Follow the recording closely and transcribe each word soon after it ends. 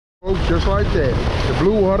Folks, just like that, the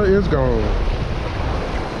blue water is gone.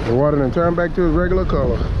 The water done turned back to its regular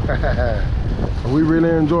color. We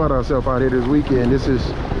really enjoyed ourselves out here this weekend. This is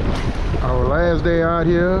our last day out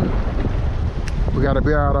here. We got to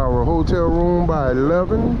be out our hotel room by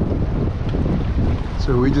 11.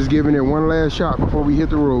 So we just giving it one last shot before we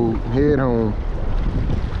hit the road and head home.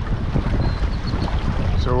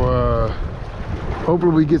 So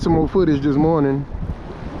hopefully we get some more footage this morning.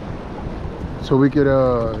 So we could,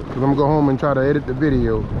 cause I'm gonna go home and try to edit the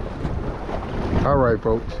video. All right,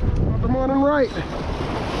 folks. Starting off the morning right.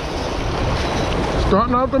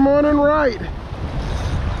 Starting off the morning right.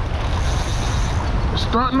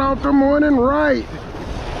 Starting off the morning right.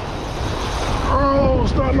 Oh,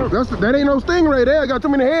 starting off. That ain't no stingray there. I got too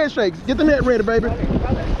many head shakes. Get the net ready, baby.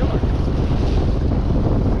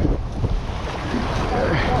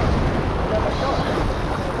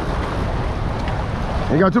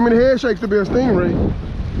 Ain't got too many head shakes to be a stingray.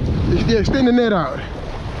 You extend the net out.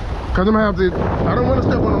 Cause I'm gonna have to, I don't want to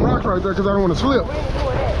step on the rocks right there because I don't want to slip.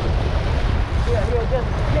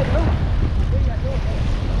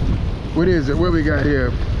 What is it? What we got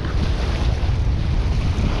here?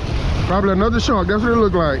 Probably another shark. That's what it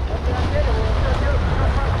look like.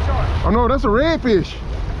 Oh no, that's a redfish.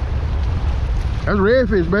 That's a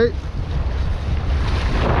redfish, babe.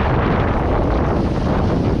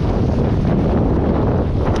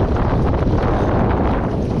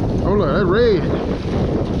 Hold on, that's red.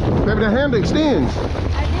 Baby, the handle extends. I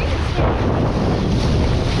did extend.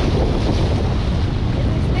 It's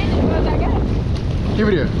extended because I got it. Give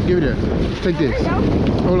it here. Give it here. Take this.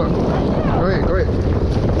 Hold on. Go ahead. Go ahead.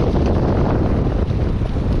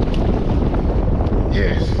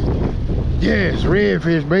 Yes. Yes,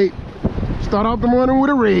 redfish, babe. Start off the morning with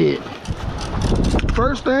a red.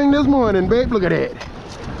 First thing this morning, babe. Look at that.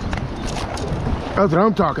 That's what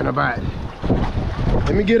I'm talking about.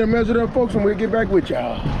 Let me get it measured up, folks, and we'll get back with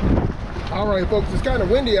y'all. All right, folks, it's kind of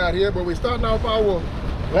windy out here, but we're starting off our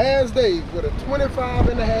last day with a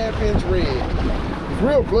 25.5-inch red. It's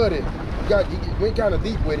real bloody. You went kind of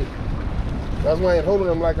deep with it. That's why I ain't holding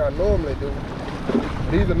them like I normally do.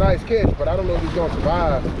 These are nice catch, but I don't know if he's gonna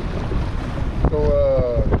survive. So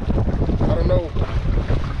I don't know.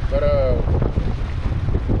 But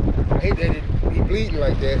I hate that he bleeding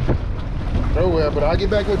like that. Oh well, but I'll get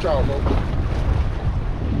back with y'all, folks.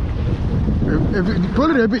 If you pull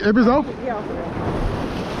it, if it's open. Yeah.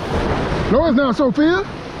 No, it's not, Sophia.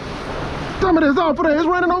 Some of this off there. It's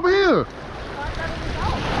running over here.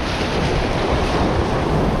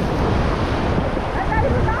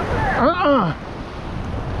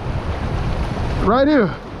 Right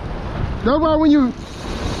here. That's why when you,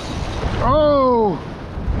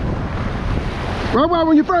 that's why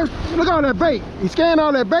when you first, look at all that bait. You scan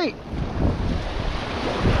all that bait.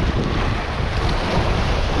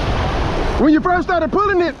 When you first started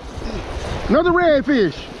pulling it, another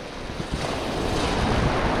redfish.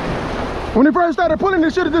 When you first started pulling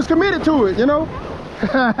it, should have just committed to it, you know?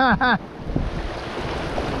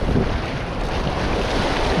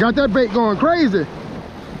 Got that bait going crazy.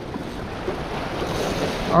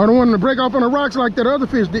 I don't want him to break off on the rocks like that other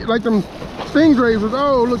fish did, like them stingrays was.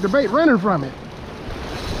 Oh, look, the bait running from it.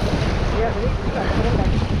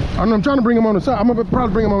 I'm trying to bring him on the side. I'm gonna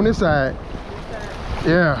probably bring him on this side.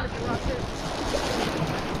 Yeah.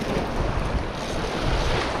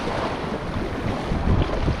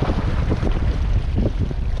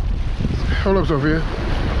 Hold up, Sophia.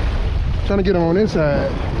 Trying to get him on this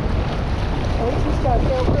side.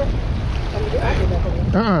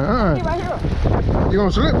 You're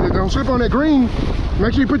gonna slip. You're gonna slip on that green.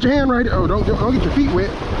 Make sure you put your hand right. Oh, don't get your feet wet.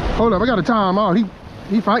 Hold up, I gotta tie him out.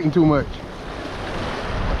 He fighting too much.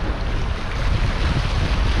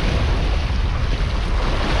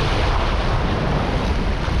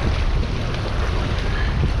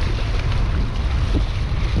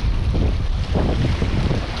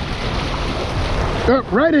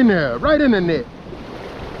 Right in there, right in the net.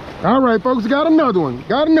 All right, folks, got another one.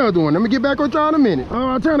 Got another one. Let me get back with y'all in a minute.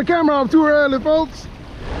 Oh, I turned the camera off too early, folks.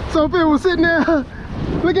 Sophia was sitting there.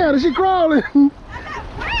 Look at her, she crawling.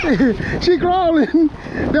 She crawling.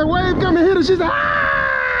 That wave come and hit her. She's like,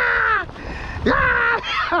 ah! Ah!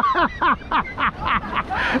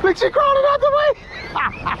 Look, she crawling out the way.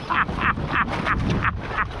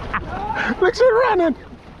 Look, she running.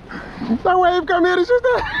 That wave come in and she's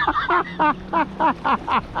there.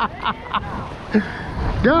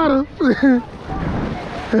 Got her.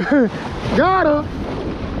 Got her.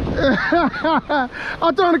 I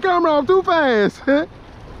turned the camera off too fast.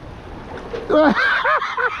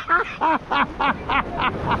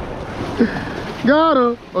 Got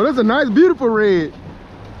her. Oh, that's a nice, beautiful red.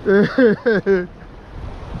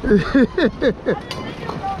 We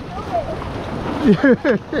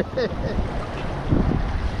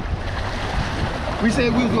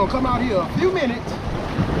said we was gonna come out here a few minutes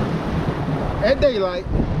at daylight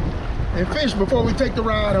and fish before we take the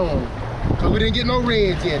ride home. Cause we didn't get no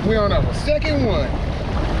reds yet. We're on our second one.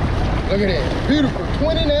 Look at that, beautiful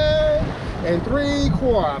 29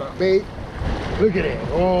 3/4, babe. Look at that,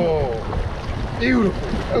 oh, beautiful.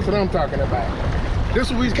 That's what I'm talking about. This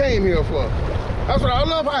is what we came here for. That's what I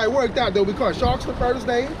love how it worked out though. We caught sharks the first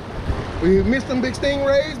day. We missed them big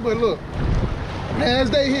stingrays, but look,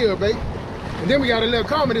 last day here, babe. And then we got a little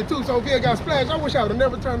comedy too. Sophia got splashed. I wish I would have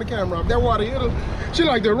never turned the camera off. That water hit her. She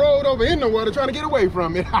like to roll over in the water trying to get away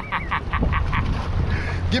from it.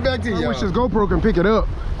 Get back to you. I wish this GoPro can pick it up.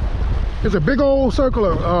 It's a big old circle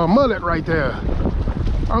of mullet right there.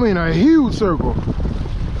 I mean, a huge circle.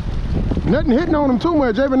 Nothing hitting on them too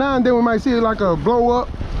much. Every now and then we might see it like a blow up.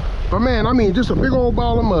 But man, I mean, just a big old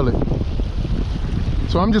ball of mullet.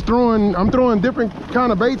 So I'm throwing different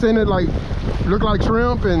kind of baits in it, like look like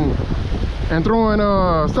shrimp, and throwing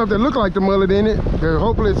stuff that look like the mullet in it to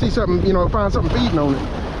hopefully see something, you know, find something feeding on it.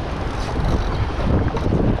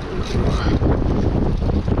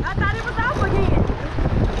 I thought it was off again.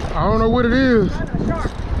 I don't know what it is.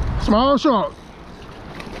 Shark. Small shark.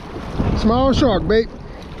 Small shark, babe.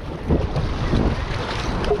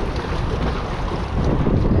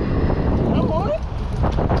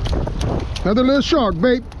 Another little shark,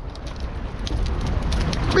 babe.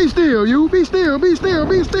 Be still, you. Be still, be still,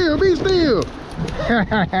 be still, be still.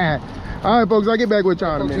 All right, folks, I'll get back with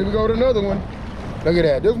y'all in a minute. Here we go to another one. Look at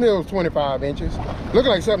that. This mill's 25 inches. Look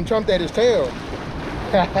like something jumped at his tail.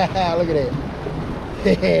 Look at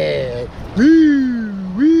that. Woo,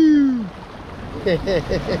 woo.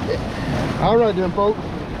 All right then, folks.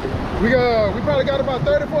 We probably got about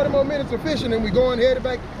 30-40 more minutes of fishing and we going headed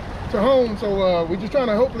back to home. So we're just trying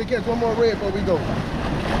to hopefully catch one more red before we go.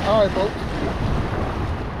 All right, folks.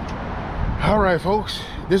 All right, folks.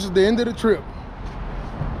 This is the end of the trip.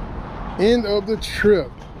 End of the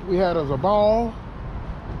trip. We had us a ball.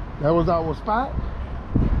 That was our spot.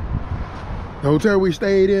 The hotel we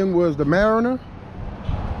stayed in was the Mariner.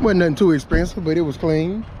 Wasn't nothing too expensive, but it was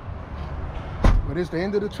clean. But it's the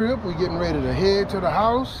end of the trip. We're getting ready to head to the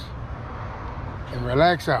house and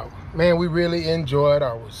relax out. Man, we really enjoyed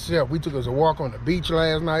ourselves. We took us a walk on the beach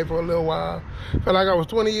last night for a little while. Felt like I was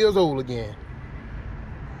 20 years old again.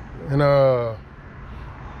 And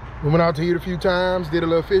we went out to eat a few times, did a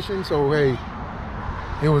little fishing, so hey,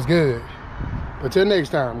 it was good. But till next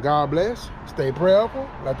time, God bless, stay prayerful,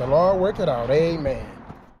 let the Lord work it out, amen.